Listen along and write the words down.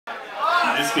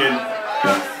Just kidding.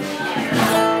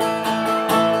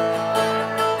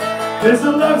 This is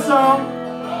a love song.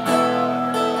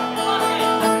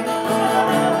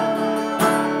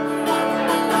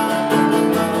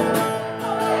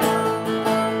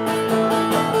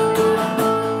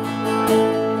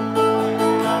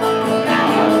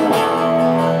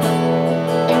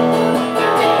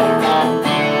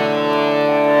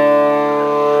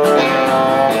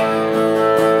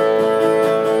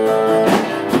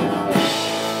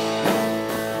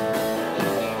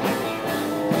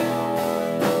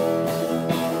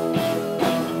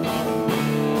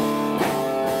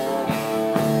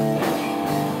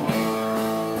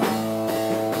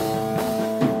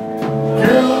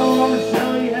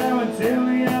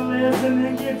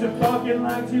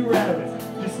 Like two rabbits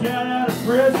just got out of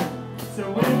prison. So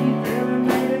when you feeling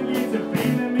me, then you to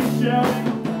feeling me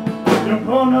shouting. Don't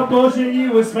pull no bullshit,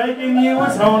 you was faking, you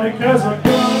was haunted. Cause we're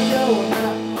gonna go and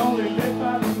I only live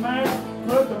by the man.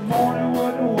 But the morning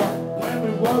wouldn't work. When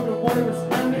we woke up, we were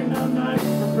spending the night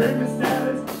for prison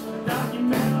status.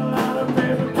 Document a lot of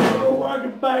paper, people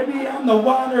working, baby. I'm the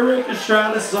one that Rick is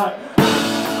trying to say. Ow,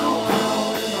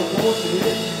 in the water,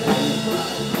 it's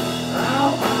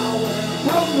ow, ow, and the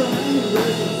problem.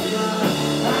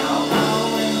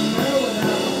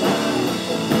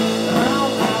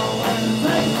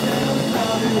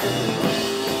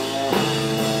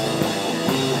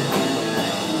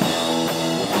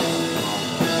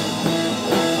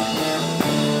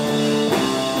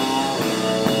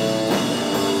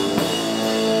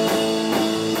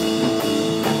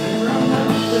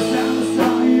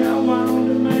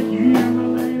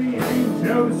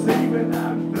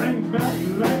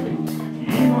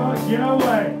 Your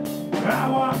way. I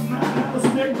want mine, I'll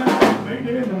stick mine, make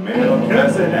it in the middle,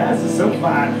 cause that ass is so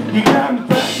fine. You got me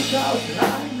thinking about that I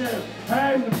ain't never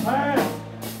had in the past.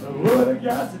 But what I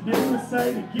got to do is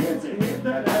say to get you hit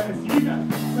that ass. You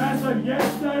got fast like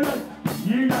yesterday, like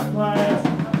you got class.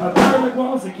 My third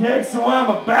wants a cake, so I'm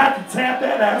about to tap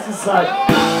that ass and say,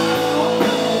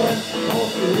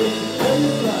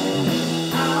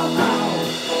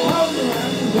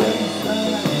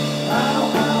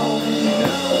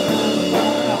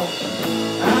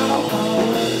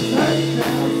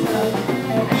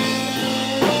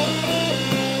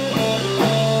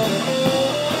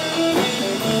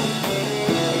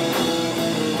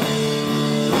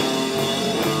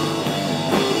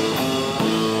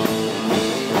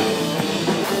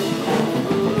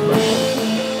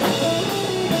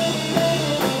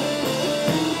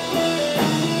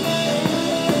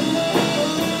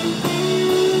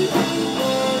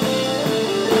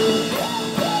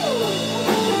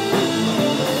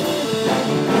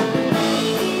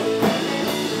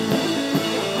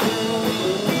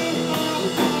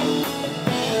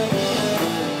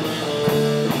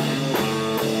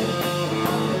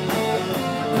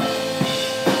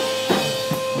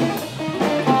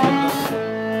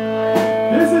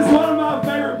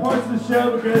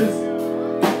 show because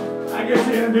I get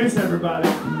to introduce everybody.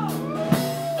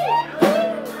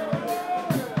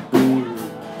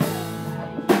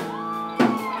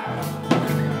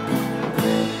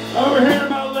 Over here to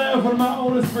my left, one of my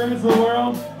oldest friends in the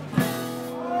world.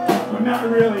 Well, not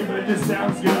really, but it just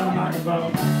sounds good on the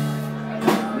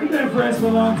microphone. We've been friends for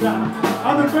a long time.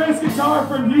 On the bass guitar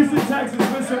from Houston, Texas,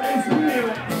 Mr. Ace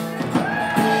Wheeler.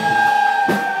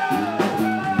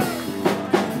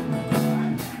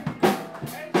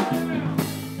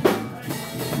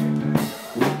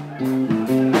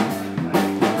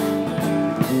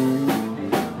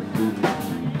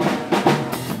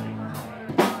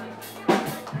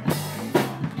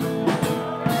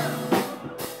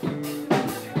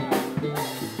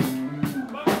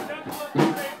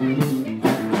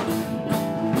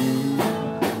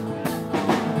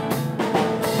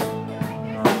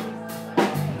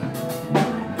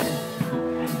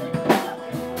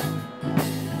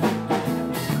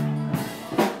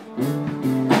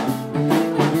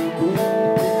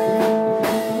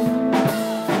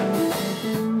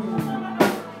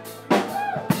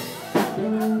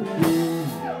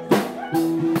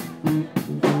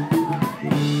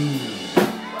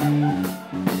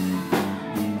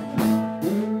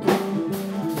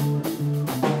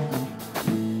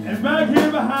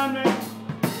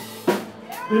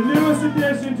 The newest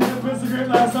addition to the Pistol Grip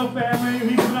Lasso family.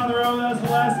 He's been on the road with us the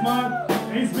last month.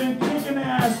 And he's been kicking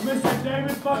ass, Mr.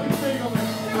 David fucking Spiegelman.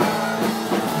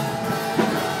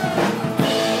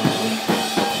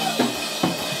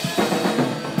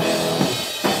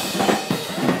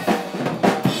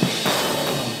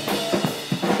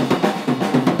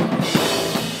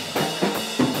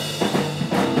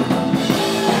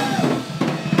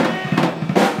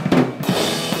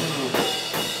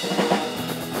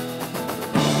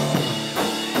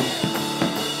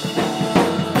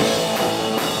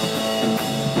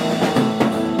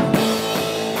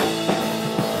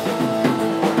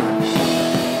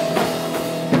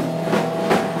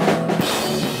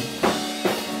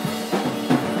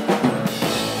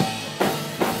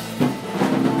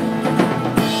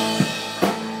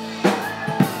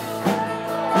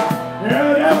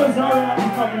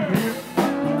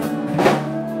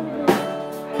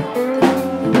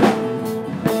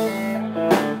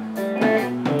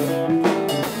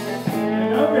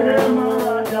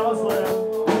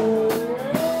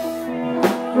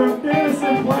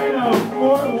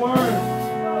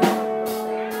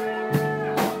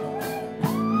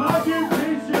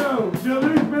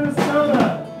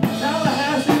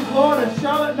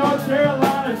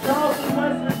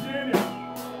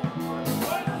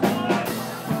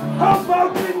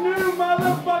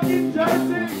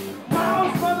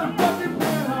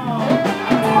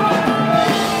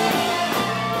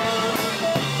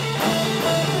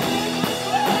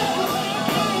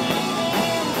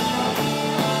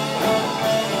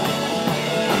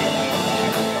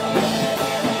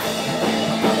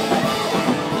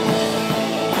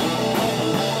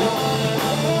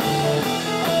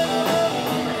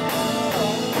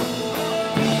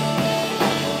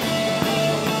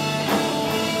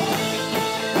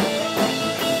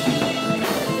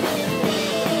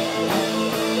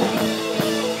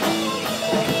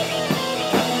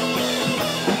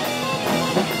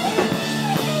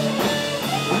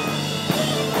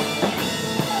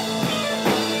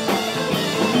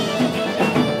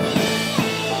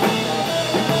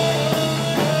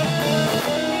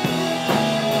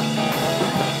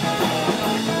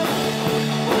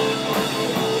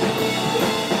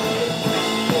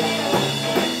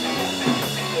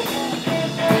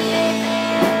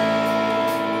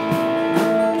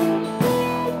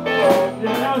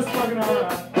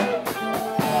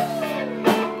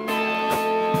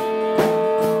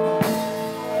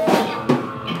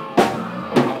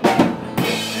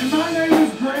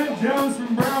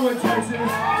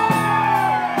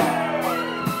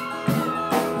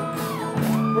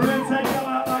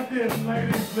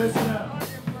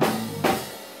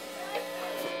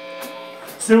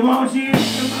 So won't you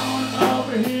come on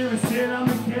over here and sit on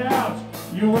the couch?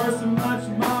 You're worth so much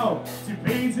more. 2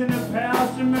 peas in a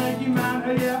pouch to make you mine.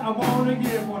 Oh yeah, I wanna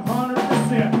give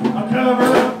 100%. I'll cover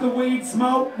up the weed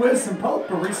smoke with some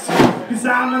potpourri smoke. Cause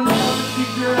I'm in love with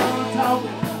you, girl, talking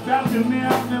about the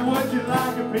milk, man, would you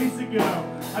like a piece of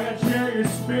gum? I got to share your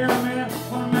spirit, man,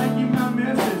 wanna make you my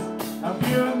missus. I'll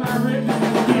give up my riches,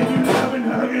 give you love and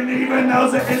hugging, even though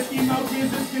the Eskimo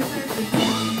kiss is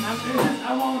consistent. I'm vicious,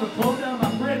 I wanna pull down my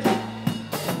britches.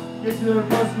 Get to the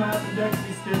bus mouth and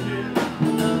Dexy stitches.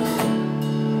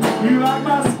 You like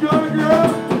my skunk, girl?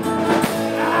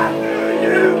 I knew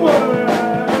you would.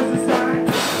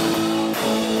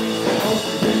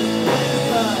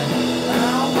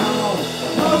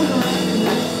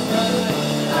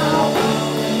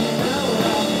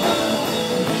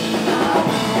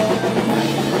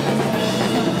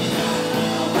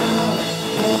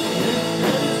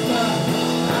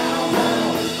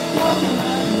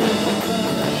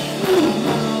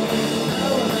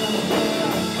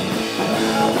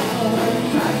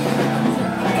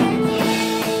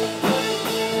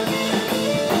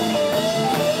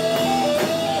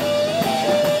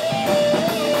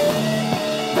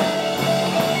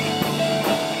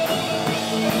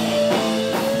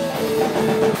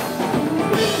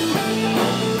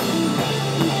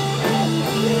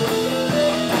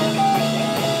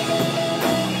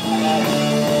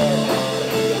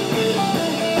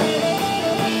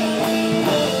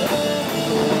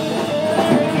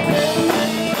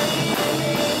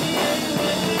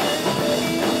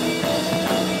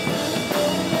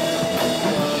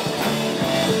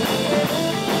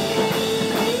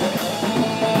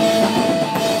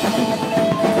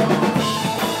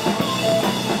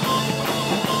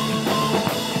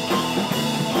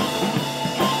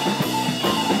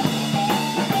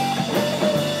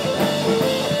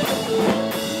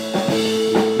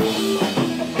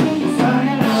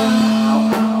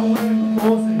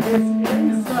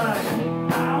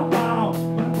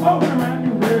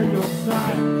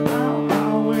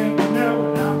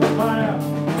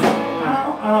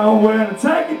 When I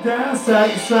take it down,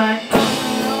 say,